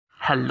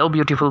Hello,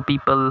 beautiful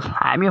people.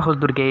 I'm your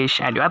host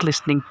Durgesh, and you are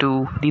listening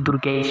to The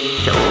Durgesh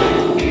Show.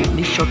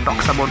 This show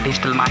talks about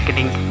digital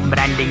marketing,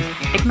 branding,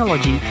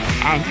 technology,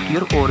 and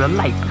your overall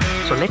life.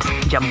 So let's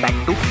jump back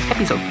to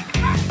episode.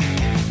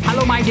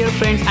 Hello, my dear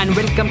friends, and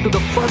welcome to the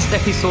first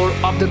episode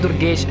of The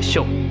Durgesh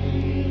Show.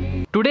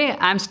 Today,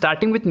 I'm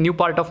starting with new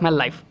part of my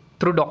life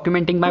through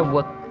documenting my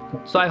work.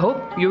 So I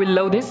hope you will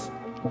love this.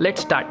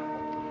 Let's start.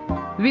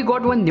 We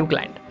got one new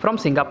client from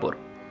Singapore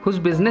whose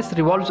business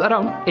revolves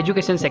around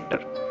education sector.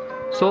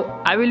 So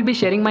I will be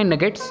sharing my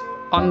nuggets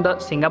on the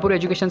Singapore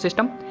education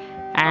system,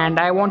 and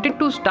I wanted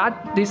to start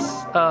this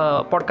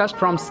podcast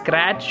from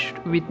scratch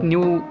with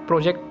new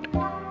project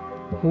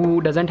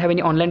who doesn't have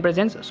any online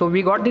presence. So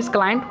we got this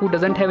client who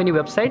doesn't have any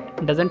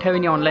website, doesn't have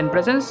any online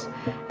presence,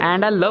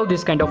 and I love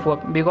this kind of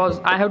work because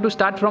I have to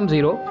start from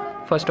zero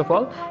first of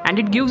all, and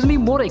it gives me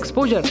more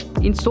exposure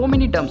in so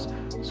many terms.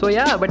 So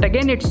yeah, but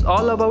again it's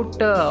all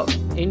about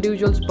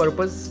individual's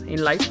purpose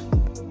in life.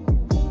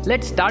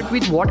 Let's start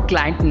with what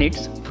client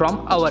needs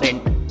from our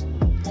end.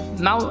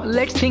 Now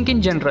let's think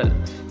in general.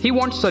 He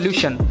wants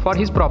solution for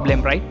his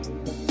problem, right?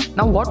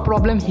 Now what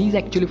problem he is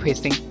actually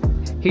facing?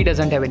 He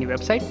doesn't have any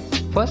website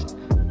first.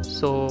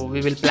 So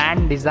we will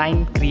plan,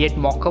 design, create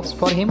mock-ups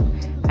for him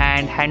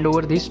and hand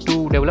over this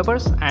to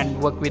developers and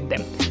work with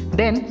them.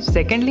 Then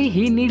secondly,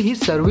 he needs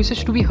his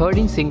services to be heard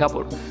in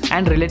Singapore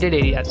and related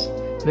areas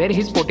where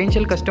his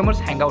potential customers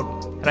hang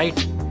out,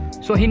 right?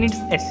 So he needs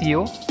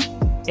SEO,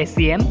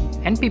 SEM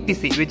and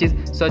PPC, which is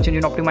search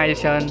engine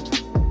optimization,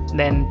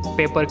 then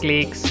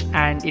pay-per-clicks,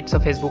 and it's a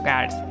Facebook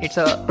ads. It's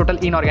a total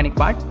inorganic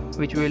part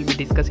which we will be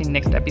discussing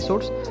next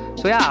episodes.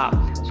 So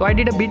I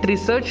did a bit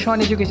research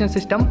on education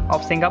system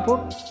of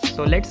Singapore.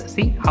 So let's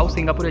see how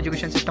Singapore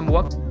education system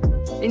works.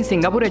 In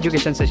Singapore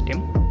education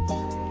system,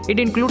 it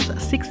includes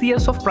 6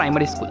 years of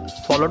primary school,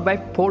 followed by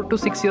 4 to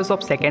 6 years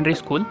of secondary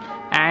school,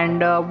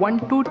 and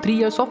 1 to 3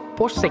 years of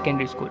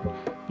post-secondary school.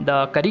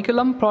 The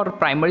curriculum for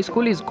primary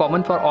school is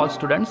common for all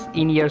students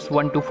in years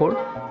 1 to 4,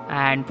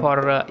 and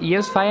for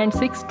years 5 and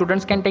 6,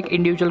 students can take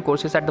individual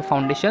courses at the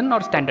foundation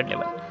or standard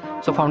level.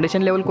 So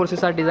foundation level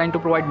courses are designed to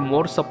provide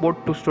more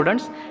support to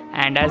students,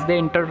 and as they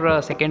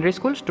enter secondary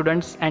school,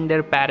 students and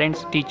their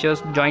parents,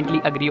 teachers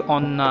jointly agree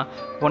on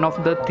one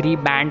of the 3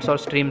 bands or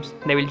streams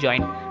they will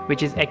join,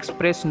 which is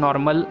express,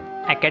 normal,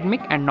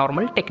 academic and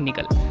normal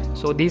technical.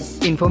 So this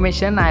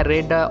information I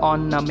read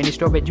on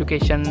Ministry of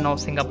Education of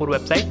Singapore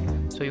website,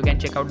 so you can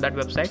check out that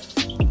website.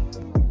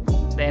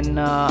 Then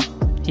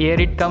here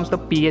it comes the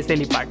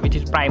PSLE part, which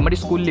is Primary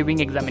School Leaving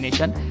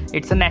Examination.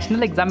 It's a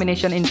national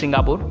examination in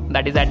Singapore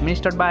that is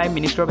administered by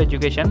Ministry of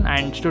Education,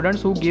 and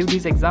students who give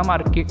this exam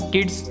are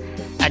kids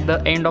at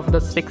the end of the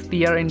 6th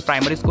year in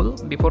primary school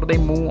before they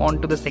move on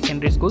to the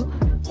secondary school.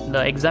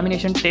 The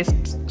examination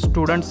tests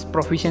students'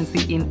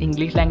 proficiency in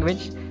English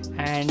language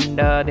and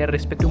their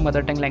respective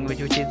mother tongue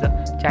language, which is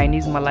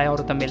Chinese, Malay or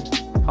Tamil,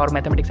 or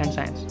mathematics and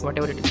science,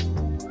 whatever it is.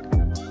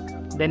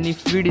 Then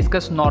if we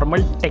discuss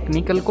normal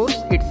technical course,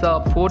 it's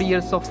a 4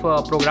 years of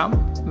program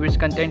which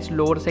contains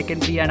lower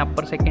secondary and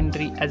upper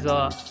secondary as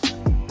a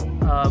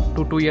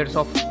 2 years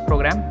of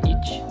program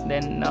each.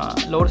 Then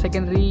lower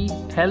secondary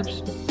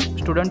helps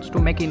students to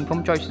make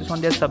informed choices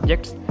on their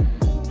subjects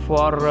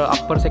for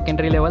upper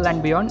secondary level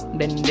and beyond.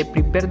 Then they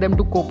prepare them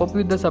to cope up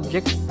with the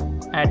subjects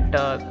at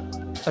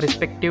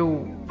respective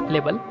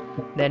level.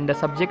 Then the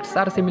subjects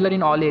are similar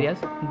in all areas,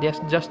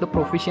 just the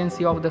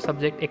proficiency of the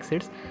subject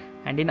exceeds.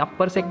 And in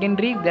upper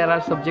secondary, there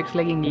are subjects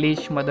like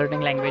English, mother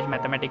tongue language,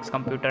 mathematics,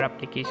 computer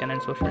application and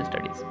social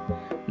studies.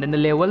 Then the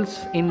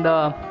levels in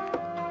the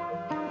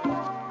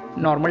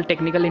normal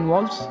technical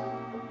involves,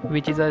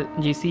 which is a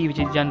GC, which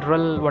is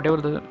general,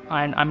 whatever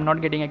and I'm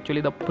not getting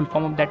actually the full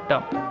form of that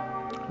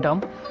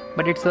term,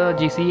 but it's a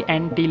GC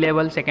and T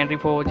level, secondary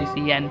for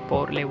GC and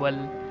 4 level.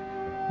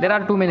 There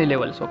are too many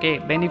levels. Okay,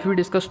 then if we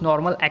discuss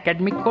normal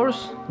academic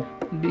course,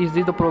 this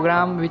is the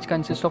program which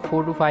consists of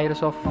 4 to 5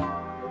 years of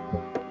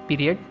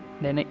period.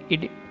 Then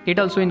it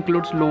also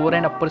includes lower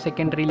and upper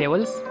secondary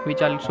levels,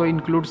 which also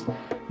includes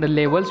the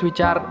levels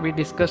which are we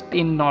discussed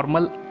in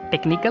normal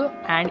technical,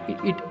 and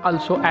it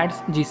also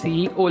adds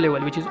GCE O level,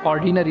 which is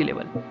ordinary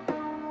level.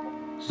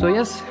 So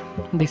yes,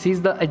 this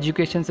is the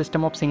education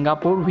system of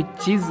Singapore,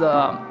 which is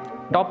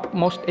top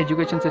most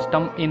education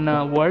system in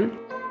world.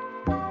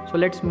 So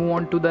let's move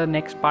on to the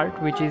next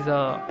part, which is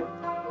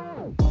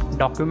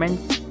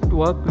document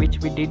work which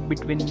we did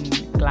between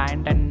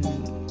client and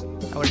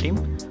our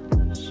team.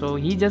 So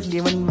he just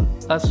given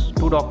us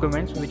 2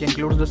 documents which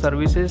includes the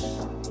services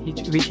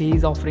which he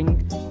is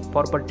offering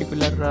for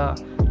particular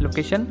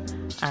location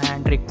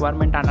and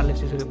requirement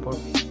analysis report.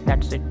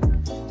 That's it.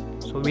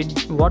 So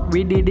what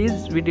we did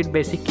is we did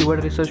basic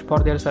keyword research for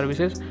their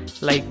services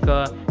like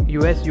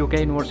US UK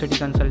university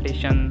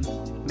consultation.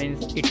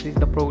 Means it is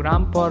the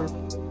program for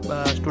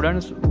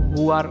students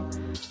who are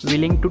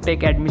willing to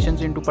take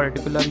admissions into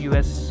particular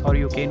US or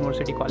UK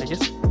university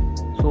colleges.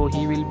 So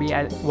he will be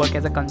work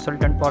as a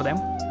consultant for them.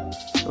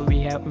 So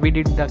we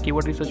did the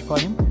keyword research for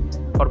him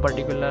for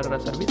particular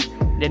service.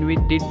 Then we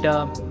did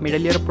the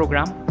middle year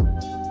program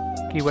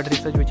keyword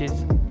research, which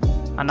is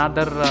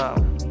another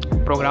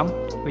program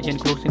which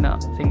includes in a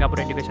Singapore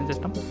education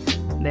system.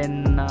 Then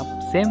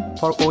same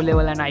for O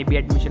level and IB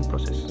admission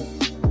process.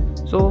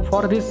 So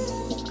for this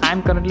I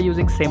am currently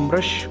using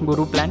SEMrush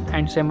Guru Plan,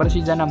 and SEMrush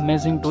is an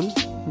amazing tool.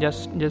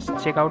 Just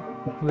check out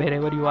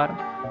wherever you are,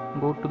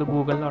 go to the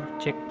Google or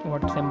check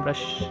what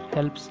SEMrush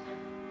helps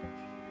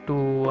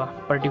to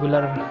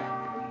particular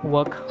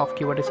work of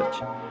keyword research.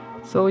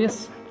 So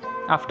yes,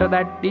 after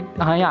that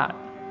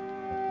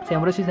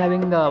SEMrush is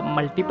having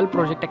multiple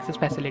project access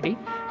facility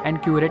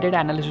and curated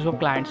analysis of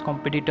clients,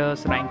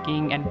 competitors,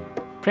 ranking, and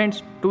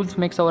friends. Tools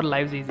makes our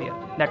lives easier.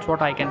 That's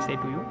what I can say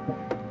to you.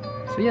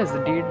 So yes,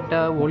 did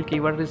whole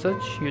keyword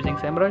research using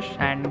SEMrush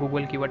and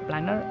Google Keyword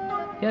Planner.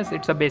 Yes,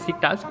 it's a basic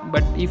task,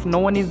 but if no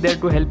one is there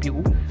to help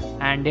you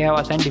and they have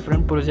assigned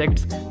different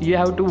projects, you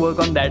have to work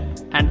on that,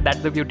 and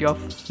that's the beauty of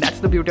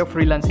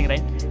freelancing,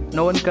 right?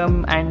 No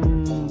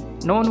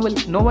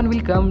one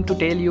will come to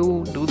tell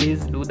you do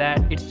this, do that.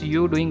 It's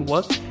you doing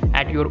work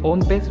at your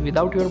own pace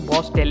without your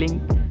boss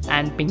telling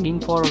and pinging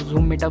for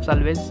Zoom meetups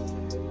always.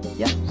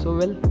 Yeah, so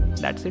well,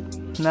 that's it.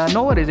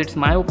 No worries, it's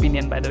my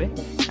opinion by the way,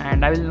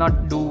 and I will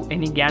not do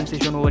any GAN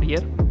session over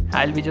here.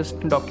 I'll be just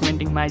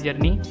documenting my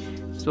journey.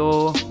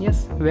 So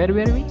yes, where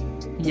were we?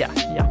 Yeah,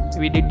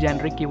 we did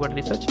generic keyword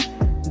research.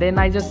 Then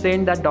I just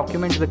sent that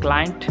document to the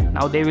client.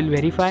 Now they will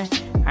verify,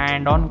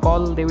 and on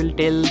call they will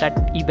tell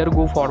that either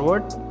go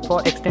forward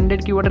for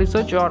extended keyword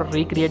research or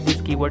recreate this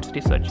keywords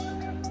research.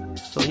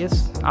 So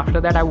yes, after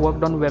that I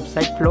worked on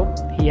website flow.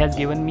 He has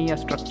given me a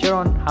structure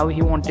on how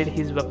he wanted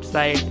his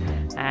website,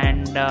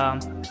 and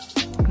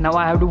now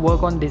I have to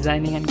work on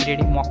designing and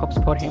creating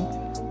mockups for him.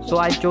 So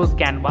I chose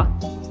Canva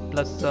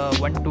plus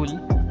one tool,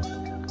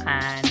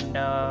 and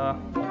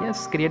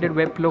yes, created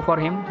web flow for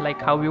him,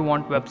 like how you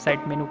want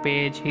website menu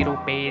page, hero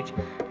page,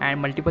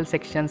 and multiple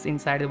sections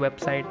inside the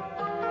website,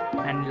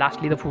 and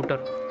lastly the footer.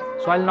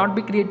 So I'll not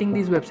be creating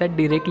this website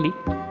directly,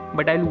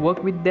 but I'll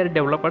work with their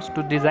developers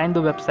to design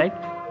the website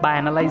by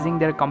analyzing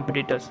their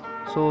competitors.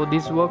 So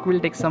this work will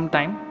take some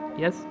time.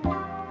 Yes,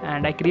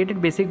 and I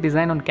created basic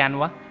design on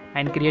Canva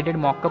and created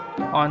mockup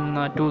on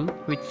a tool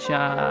which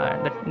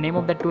the name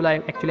of that tool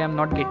I'm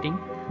not getting,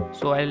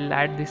 so I'll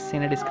add this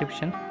in a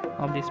description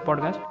of this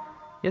podcast.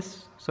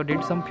 Yes, so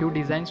did some few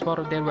designs for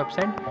their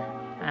website,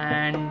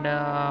 and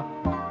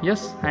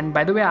yes, and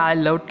by the way I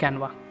loved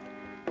Canva.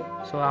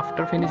 So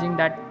after finishing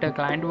that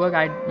client work,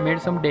 I made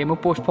some demo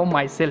post for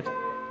myself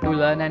to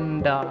learn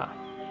and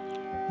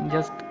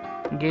just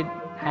get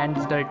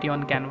hands dirty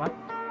on Canva.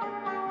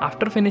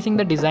 After finishing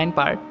the design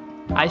part,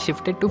 I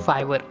shifted to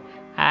Fiverr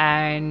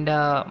and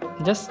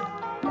just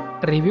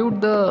reviewed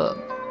the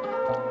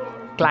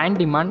client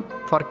demand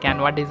for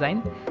Canva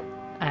design,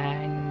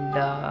 and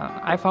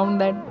I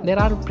found that there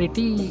are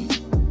pretty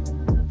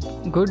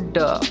good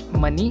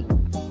money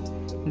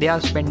they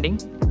are spending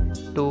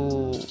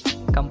to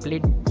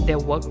complete their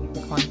work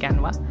on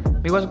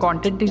Canva, because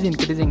content is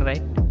increasing,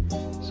 right?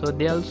 So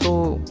they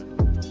also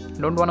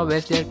don't want to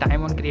waste their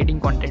time on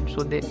creating content.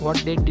 So what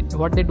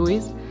they do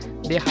is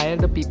they hire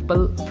the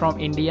people from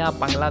India,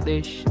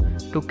 Bangladesh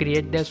to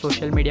create their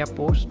social media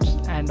posts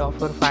and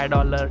offer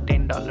 $5,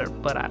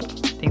 $10 per hour,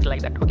 things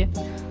like that. Okay,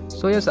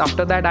 so yes,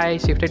 after that I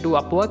shifted to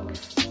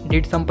Upwork,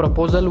 did some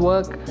proposal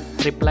work,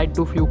 replied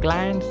to few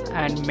clients,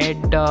 and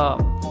made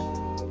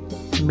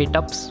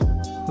meetups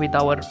with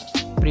our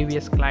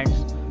previous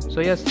clients. So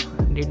yes,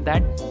 did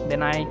that.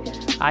 Then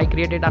I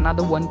created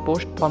another one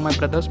post for my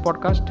brother's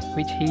podcast,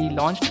 which he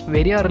launched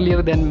very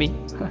earlier than me.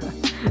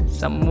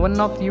 Someone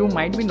of you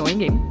might be knowing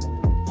him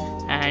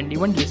and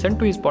even listen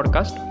to his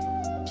podcast,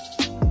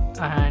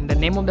 and the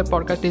name of the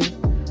podcast is,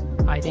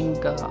 I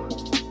think,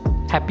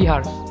 Happy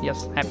Hours.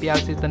 Yes, Happy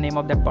Hours is the name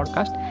of that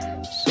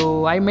podcast.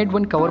 So I made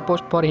one cover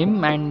post for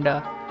him, and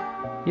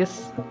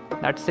yes,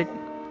 that's it.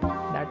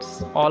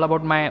 That's all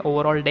about my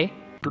overall day.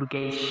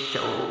 Durgesh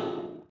Show.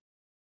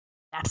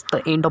 That's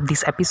the end of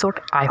this episode.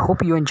 I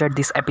hope you enjoyed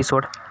this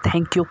episode.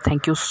 Thank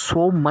you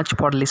so much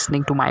for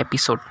listening to my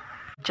episode.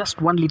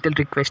 Just one little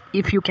request,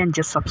 if you can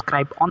just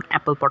subscribe on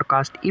Apple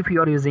Podcast if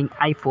you are using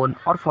iPhone,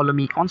 or follow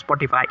me on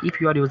Spotify if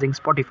you are using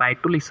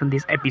Spotify to listen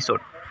this episode,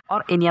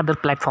 or any other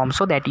platform,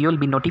 so that you will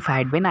be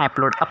notified when I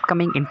upload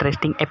upcoming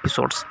interesting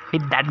episodes.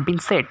 With that being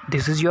said,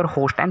 this is your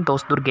host and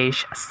host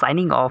Durgesh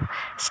signing off.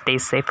 Stay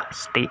safe,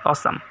 stay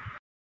awesome.